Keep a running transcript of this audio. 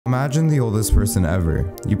Imagine the oldest person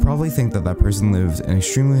ever. You probably think that that person lived an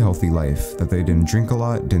extremely healthy life, that they didn't drink a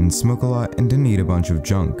lot, didn't smoke a lot, and didn't eat a bunch of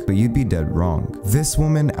junk, but you'd be dead wrong. This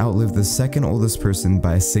woman outlived the second oldest person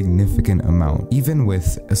by a significant amount, even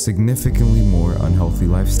with a significantly more unhealthy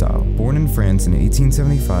lifestyle. Born in France in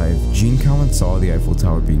 1875, Jean Calment saw the Eiffel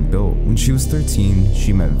Tower being built. When she was 13,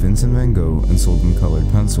 she met Vincent van Gogh and sold him colored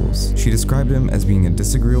pencils. She described him as being a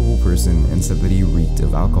disagreeable person and said that he reeked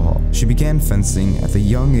of alcohol. She began fencing at the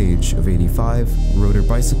young age of 85, rode her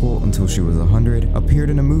bicycle until she was 100, appeared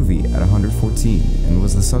in a movie at 114, and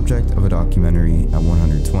was the subject of a documentary at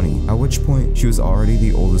 120, at which point she was already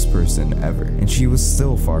the oldest person ever, and she was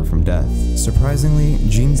still far from death. Surprisingly,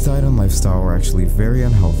 Jean's diet and lifestyle were actually very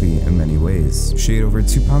unhealthy in many ways. She ate over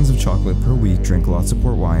 2 pounds of chocolate per week, drank lots of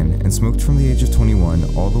port wine, and smoked from the age of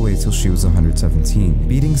 21 all the way till she was 117.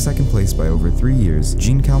 Beating second place by over 3 years,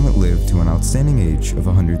 Jean Calment lived to an outstanding age of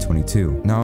 122. Now,